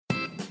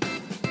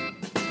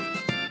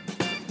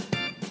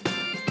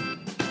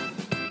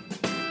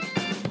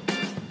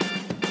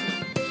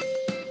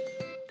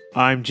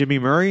I'm Jimmy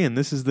Murray, and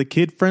this is the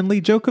kid-friendly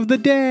joke of the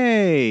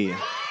day.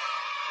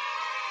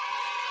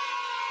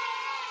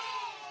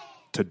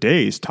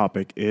 Today's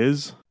topic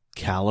is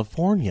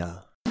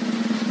California.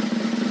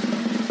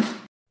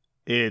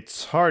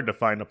 It's hard to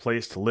find a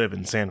place to live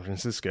in San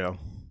Francisco.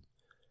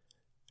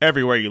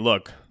 Everywhere you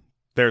look,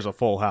 there's a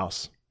full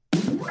house.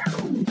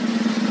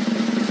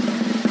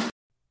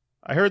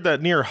 I heard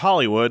that near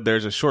Hollywood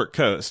there's a short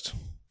coast.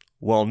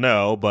 Well,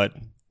 no, but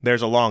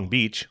there's a long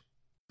beach.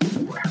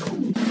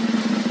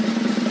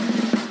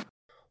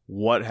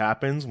 What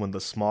happens when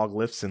the smog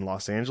lifts in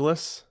Los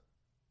Angeles?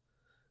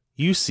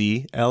 You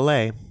see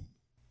LA.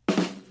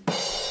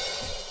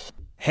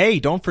 Hey,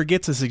 don't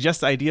forget to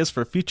suggest ideas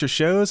for future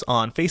shows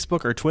on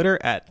Facebook or Twitter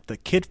at the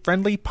Kid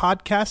Friendly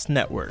Podcast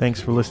Network. Thanks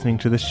for listening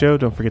to this show.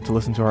 Don't forget to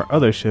listen to our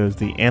other shows,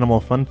 the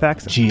Animal Fun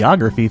Facts,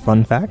 Geography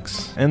Fun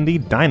Facts, and the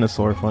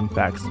Dinosaur Fun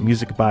Facts.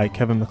 Music by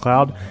Kevin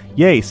MacLeod.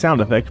 Yay,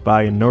 sound effect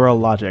by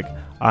Neurologic.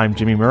 I'm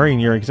Jimmy Murray,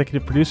 and your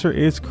executive producer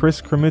is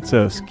Chris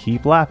Kremitzos.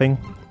 Keep laughing.